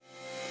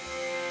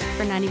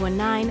For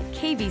 91.9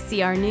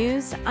 KVCR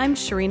News, I'm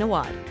Sharina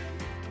Wad.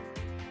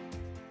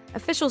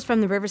 Officials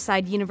from the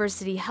Riverside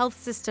University Health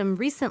System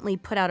recently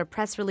put out a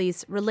press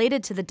release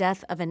related to the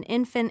death of an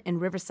infant in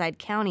Riverside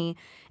County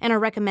and are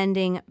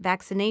recommending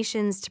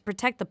vaccinations to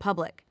protect the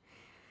public.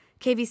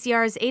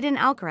 KVCR's Aiden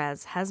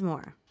Alcaraz has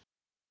more.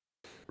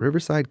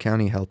 Riverside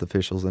County health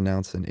officials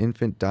announced an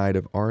infant died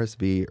of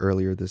RSV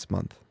earlier this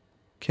month.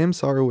 Kim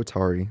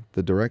Saruwatari,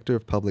 the director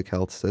of public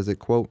health, says it,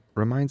 quote,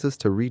 reminds us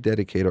to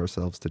rededicate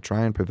ourselves to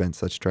try and prevent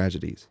such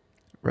tragedies.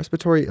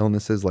 Respiratory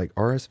illnesses like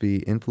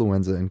RSV,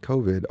 influenza, and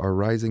COVID are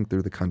rising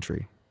through the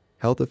country.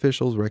 Health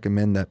officials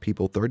recommend that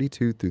people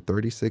 32 through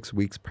 36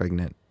 weeks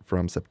pregnant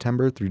from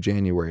September through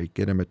January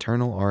get a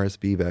maternal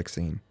RSV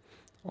vaccine.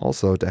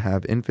 Also, to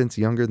have infants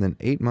younger than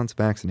 8 months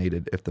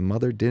vaccinated if the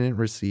mother didn't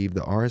receive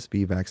the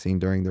RSV vaccine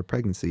during their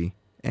pregnancy,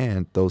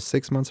 and those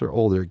 6 months or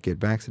older get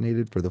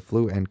vaccinated for the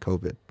flu and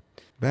COVID.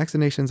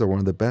 Vaccinations are one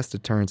of the best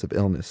deterrents of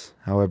illness.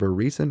 However,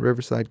 recent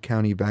Riverside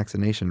County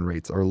vaccination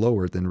rates are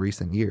lower than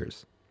recent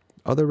years.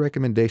 Other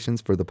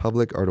recommendations for the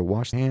public are to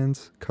wash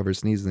hands, cover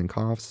sneezes and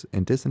coughs,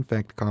 and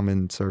disinfect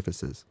common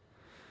surfaces.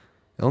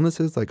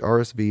 Illnesses like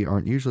RSV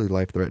aren't usually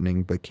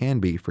life-threatening, but can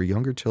be for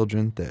younger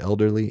children, the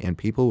elderly, and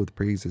people with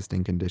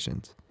pre-existing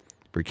conditions.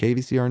 For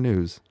KVCR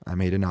News, I'm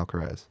Aiden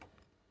Alcaraz.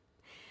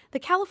 The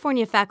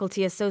California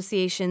Faculty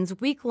Association's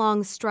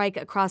week-long strike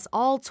across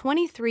all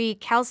 23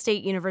 Cal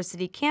State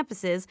University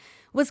campuses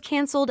was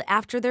canceled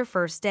after their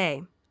first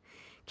day.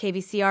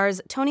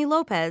 KVCR's Tony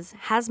Lopez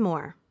has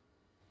more.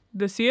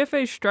 The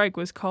CFA strike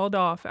was called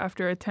off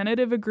after a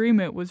tentative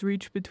agreement was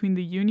reached between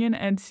the union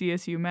and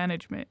CSU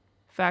management.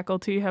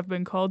 Faculty have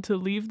been called to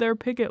leave their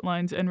picket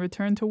lines and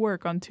return to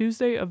work on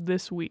Tuesday of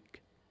this week.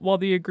 While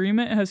the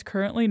agreement has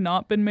currently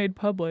not been made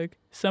public,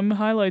 some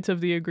highlights of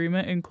the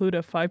agreement include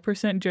a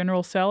 5%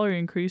 general salary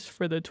increase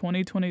for the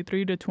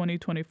 2023 to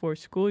 2024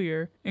 school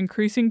year,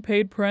 increasing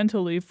paid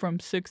parental leave from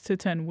 6 to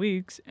 10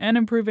 weeks, and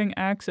improving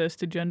access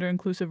to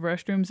gender-inclusive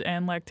restrooms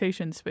and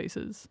lactation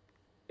spaces.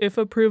 If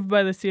approved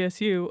by the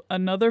CSU,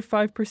 another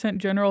 5%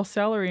 general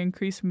salary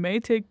increase may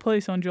take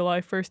place on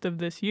July 1st of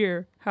this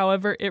year.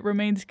 However, it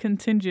remains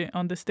contingent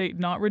on the state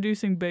not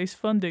reducing base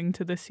funding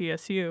to the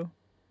CSU.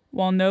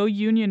 While no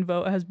union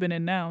vote has been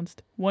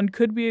announced, one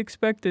could be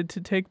expected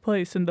to take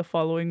place in the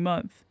following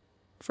month.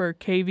 For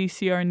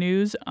KVCR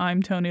News,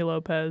 I'm Tony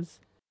Lopez.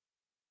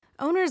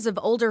 Owners of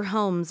older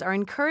homes are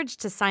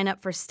encouraged to sign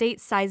up for state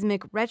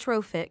Seismic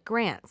Retrofit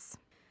grants.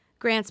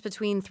 Grants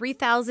between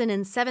 $3,000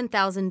 and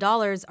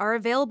 $7,000 are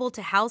available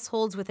to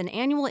households with an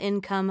annual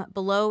income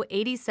below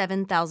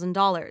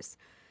 $87,000.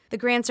 The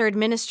grants are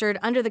administered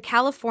under the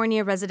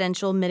California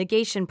Residential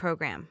Mitigation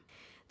Program.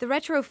 The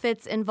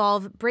retrofits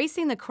involve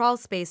bracing the crawl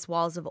space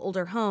walls of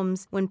older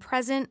homes when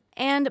present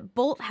and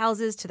bolt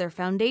houses to their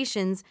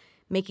foundations,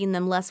 making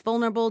them less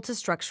vulnerable to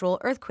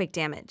structural earthquake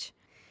damage.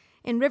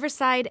 In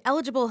Riverside,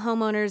 eligible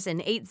homeowners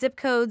in 8 zip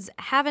codes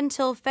have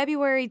until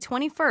February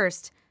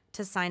 21st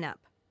to sign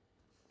up.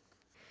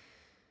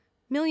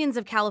 Millions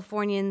of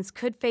Californians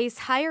could face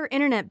higher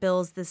internet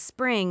bills this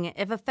spring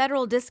if a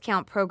federal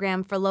discount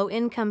program for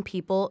low-income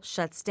people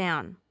shuts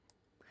down.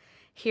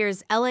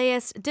 Here's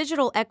LAist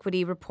digital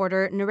equity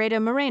reporter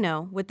Nereda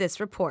Moreno with this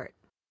report.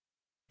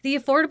 The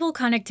Affordable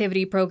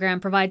Connectivity Program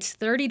provides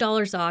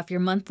 $30 off your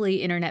monthly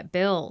internet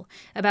bill.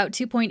 About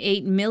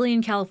 2.8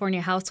 million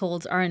California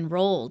households are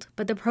enrolled,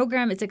 but the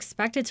program is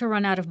expected to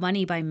run out of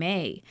money by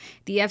May.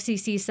 The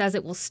FCC says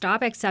it will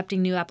stop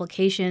accepting new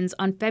applications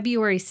on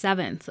February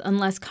 7th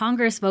unless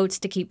Congress votes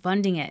to keep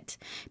funding it.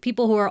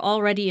 People who are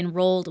already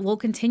enrolled will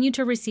continue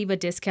to receive a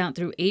discount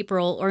through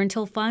April or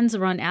until funds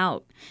run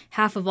out.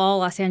 Half of all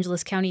Los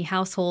Angeles County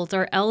households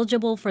are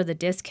eligible for the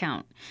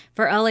discount.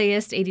 For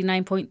LAist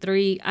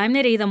 89.3, I'm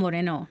Nereda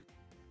Moreno.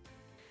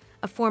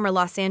 A former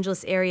Los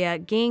Angeles area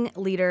gang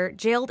leader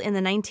jailed in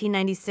the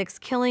 1996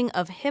 killing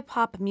of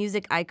hip-hop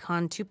music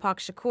icon Tupac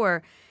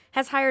Shakur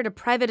has hired a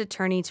private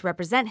attorney to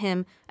represent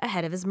him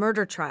ahead of his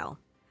murder trial.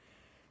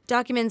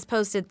 Documents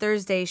posted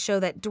Thursday show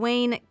that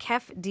Dwayne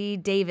Kef D.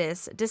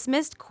 Davis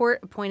dismissed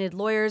court-appointed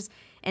lawyers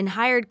and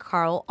hired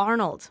Carl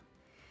Arnold.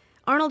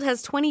 Arnold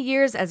has 20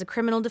 years as a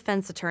criminal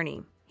defense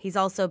attorney. He's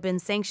also been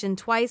sanctioned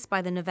twice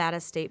by the Nevada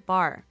State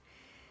Bar.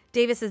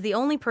 Davis is the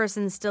only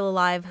person still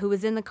alive who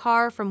was in the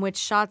car from which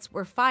shots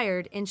were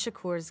fired in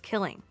Shakur's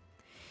killing.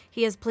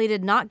 He has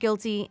pleaded not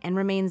guilty and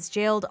remains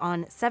jailed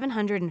on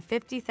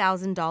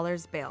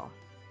 $750,000 bail.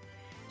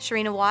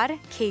 Sharina Wad,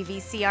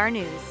 KVCR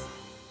News.